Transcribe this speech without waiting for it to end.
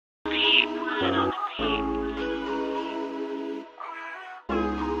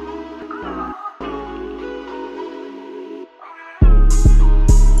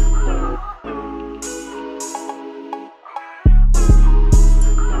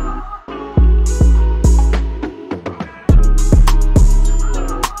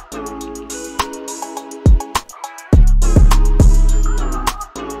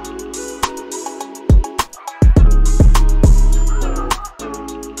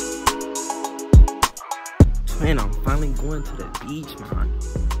Man, I'm finally going to the beach, man.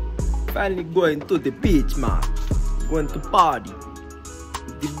 Finally going to the beach, man. Going to party.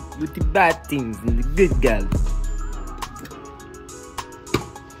 With the bad things and the good guys.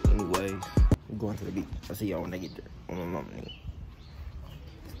 Anyways, I'm going to the beach. I'll see y'all when I get there.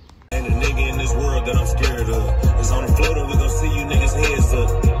 Ain't a nigga in this world that I'm scared of. It's on the floor that we gon' see you niggas heads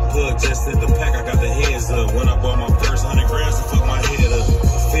up. Plug just in the pack, I got the heads up. When I bought my first 100 grams to fuck my head up.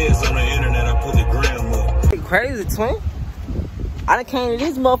 Feds on the internet, I put the gram up. Hey, crazy, twin. I done came to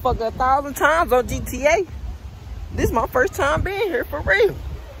this motherfucker 1,000 times on GTA. This is my first time being here, for real.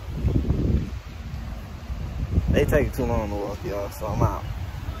 They take too long to walk, y'all, so I'm out.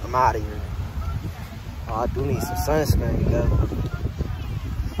 I'm out of here. Oh, I do need some sunscreen, though.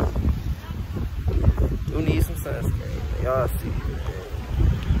 Do need some sunscreen. Y'all see.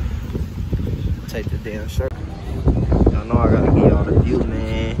 Take the damn shirt. Y'all know I gotta get y'all the view,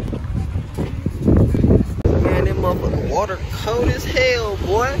 man. Man, that motherfucking water cold as hell,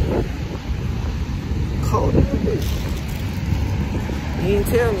 boy. Cold as bitch. You didn't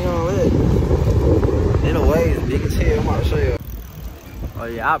tell me all that. And the waves big as hell, I'm about to show you. Oh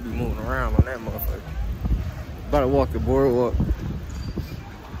yeah, I'll be moving around on that motherfucker. About to walk the boardwalk.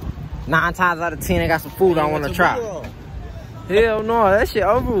 9 times out of 10, I got some food I want to try. Hell no, that shit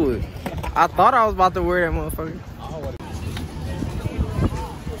over with. I thought I was about to wear that motherfucker.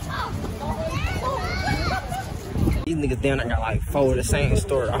 These niggas down there got like 4 of the same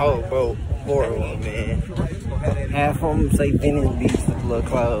store, the whole boardwalk, man. Half of them say Venice Beach with little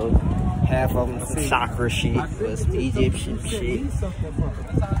clothes. Half of them some chakra shit, but some Egyptian shit. It's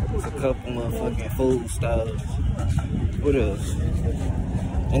a couple motherfucking food stores. What else?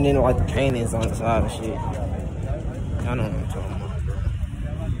 And then like the paintings on the side and shit. I don't know what I'm talking about.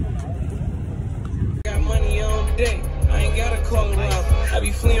 Got money on deck, I ain't gotta call them out. I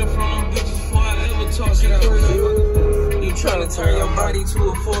be fleeing from them bitches before I ever talk it out. You tryna turn your body to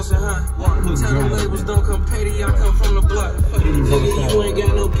a force, huh? Tell them labels don't come pay to y'all, come from the block. Nigga, you ain't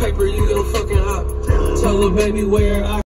got no paper, you go fucking up. Tell the baby where I